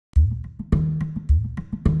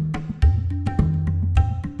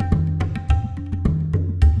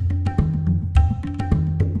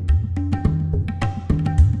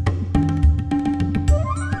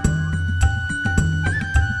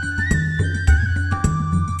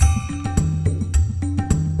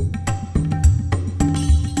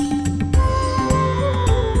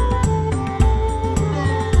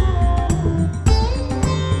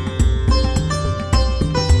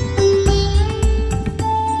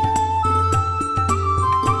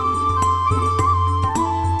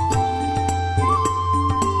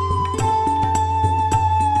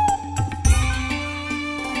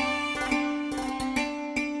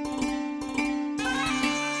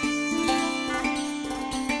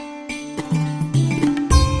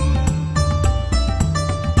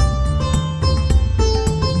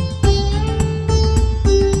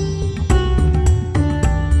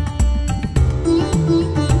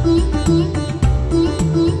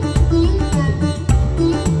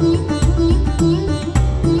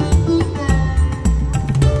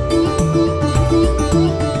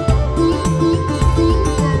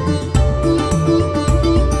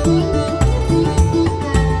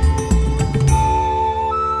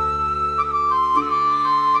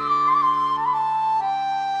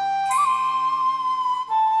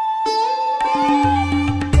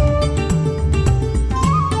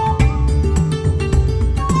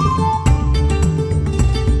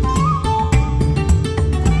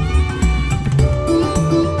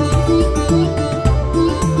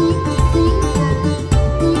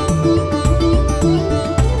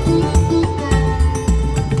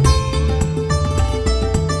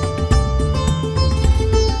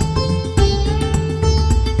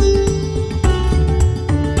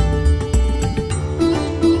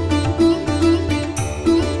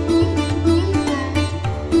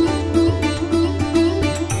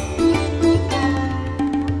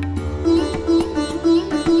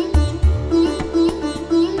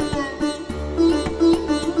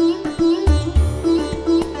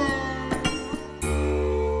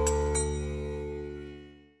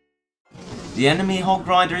The enemy Hog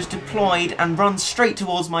Rider is deployed and runs straight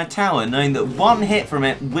towards my tower, knowing that one hit from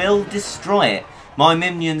it will destroy it. My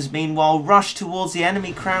minions meanwhile rush towards the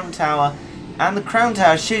enemy Crown Tower, and the Crown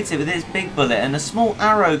Tower shoots it with its big bullet, and a small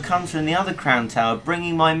arrow comes from the other Crown Tower,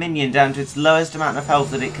 bringing my minion down to its lowest amount of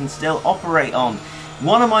health that it can still operate on.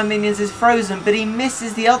 One of my minions is frozen, but he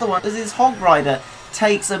misses the other one as his Hog Rider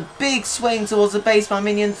takes a big swing towards the base. My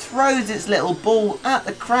minion throws its little ball at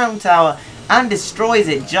the Crown Tower and destroys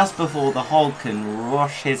it just before the Hog can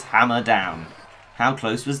rush his hammer down. How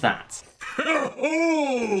close was that?